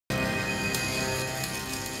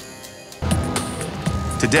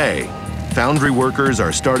Today, foundry workers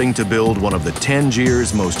are starting to build one of the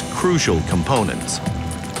Tangier's most crucial components,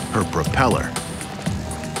 her propeller.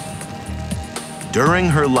 During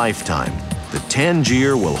her lifetime, the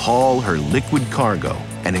Tangier will haul her liquid cargo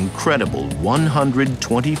an incredible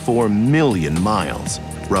 124 million miles,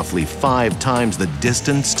 roughly 5 times the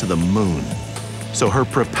distance to the moon. So her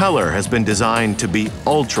propeller has been designed to be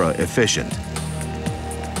ultra efficient.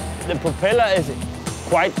 The propeller is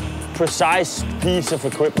quite precise piece of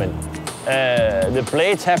equipment. The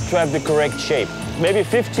blades have to have the correct shape. Maybe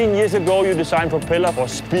 15 years ago you designed propeller for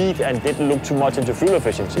speed and didn't look too much into fuel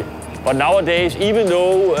efficiency. But nowadays, even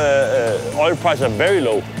though oil prices are very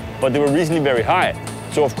low, but they were recently very high,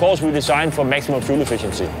 so of course we designed for maximum fuel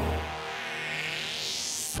efficiency.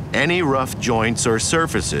 Any rough joints or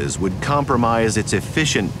surfaces would compromise its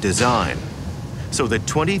efficient design. So the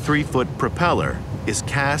 23-foot propeller is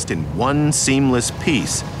cast in one seamless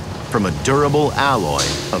piece from a durable alloy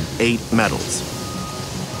of 8 metals.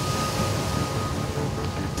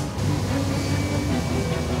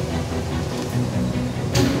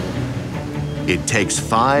 It takes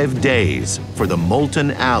 5 days for the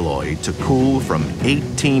molten alloy to cool from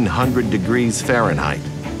 1,800 degrees Fahrenheit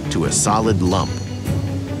to a solid lump.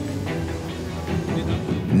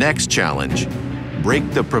 Next challenge, break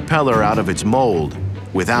the propeller out of its mold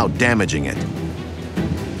without damaging it.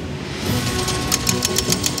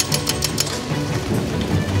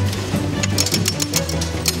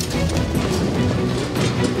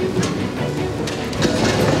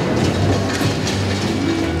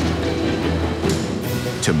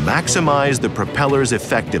 To maximize the propeller's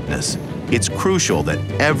effectiveness, it's crucial that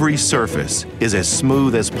every surface is as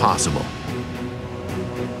smooth as possible.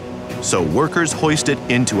 So workers hoist it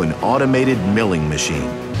into an automated milling machine.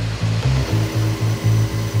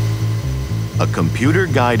 A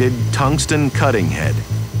computer-guided tungsten cutting head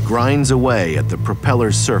grinds away at the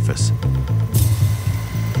propeller's surface,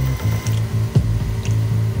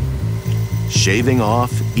 shaving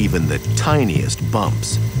off even the tiniest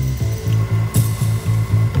bumps.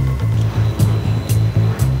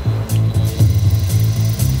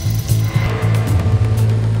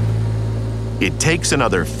 It takes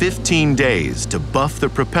another 15 days to buff the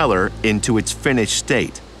propeller into its finished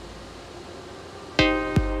state.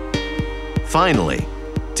 Finally,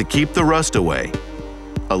 to keep the rust away,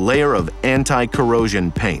 a layer of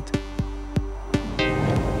anti-corrosion paint.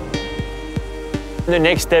 The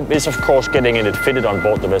next step is, of course, getting it fitted on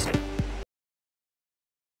board the vessel.